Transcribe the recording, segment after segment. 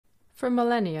For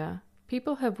millennia,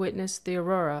 people have witnessed the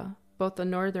aurora, both the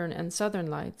northern and southern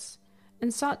lights,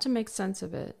 and sought to make sense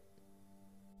of it.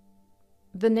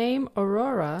 The name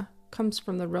Aurora comes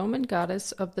from the Roman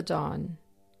goddess of the dawn.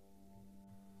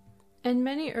 And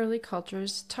many early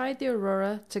cultures tied the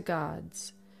aurora to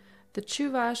gods. The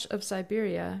Chuvash of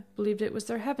Siberia believed it was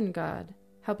their heaven god,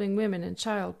 helping women in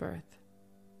childbirth.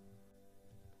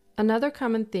 Another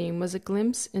common theme was a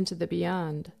glimpse into the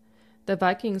beyond. The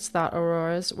Vikings thought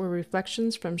auroras were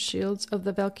reflections from shields of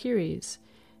the Valkyries,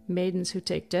 maidens who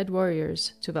take dead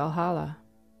warriors to Valhalla.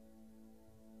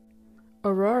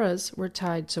 Auroras were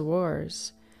tied to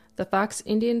wars. The Fox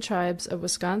Indian tribes of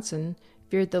Wisconsin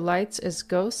feared the lights as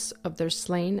ghosts of their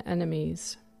slain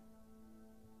enemies.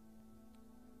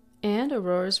 And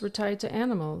auroras were tied to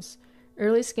animals.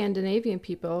 Early Scandinavian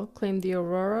people claimed the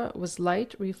aurora was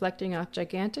light reflecting off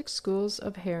gigantic schools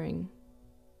of herring.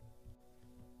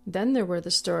 Then there were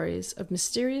the stories of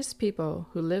mysterious people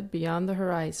who lived beyond the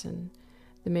horizon.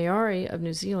 The Maori of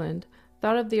New Zealand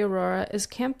thought of the aurora as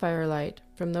campfire light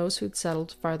from those who'd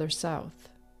settled farther south.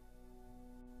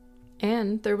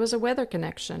 And there was a weather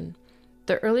connection.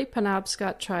 The early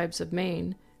Penobscot tribes of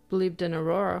Maine believed an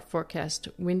aurora forecast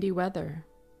windy weather.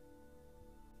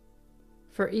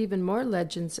 For even more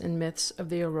legends and myths of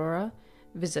the aurora,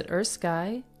 visit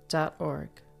earthsky.org.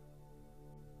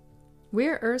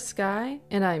 We're Earth Sky,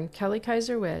 and I'm Kelly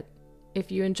Kizer Whitt.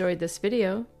 If you enjoyed this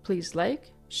video, please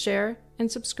like, share, and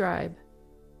subscribe.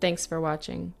 Thanks for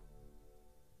watching.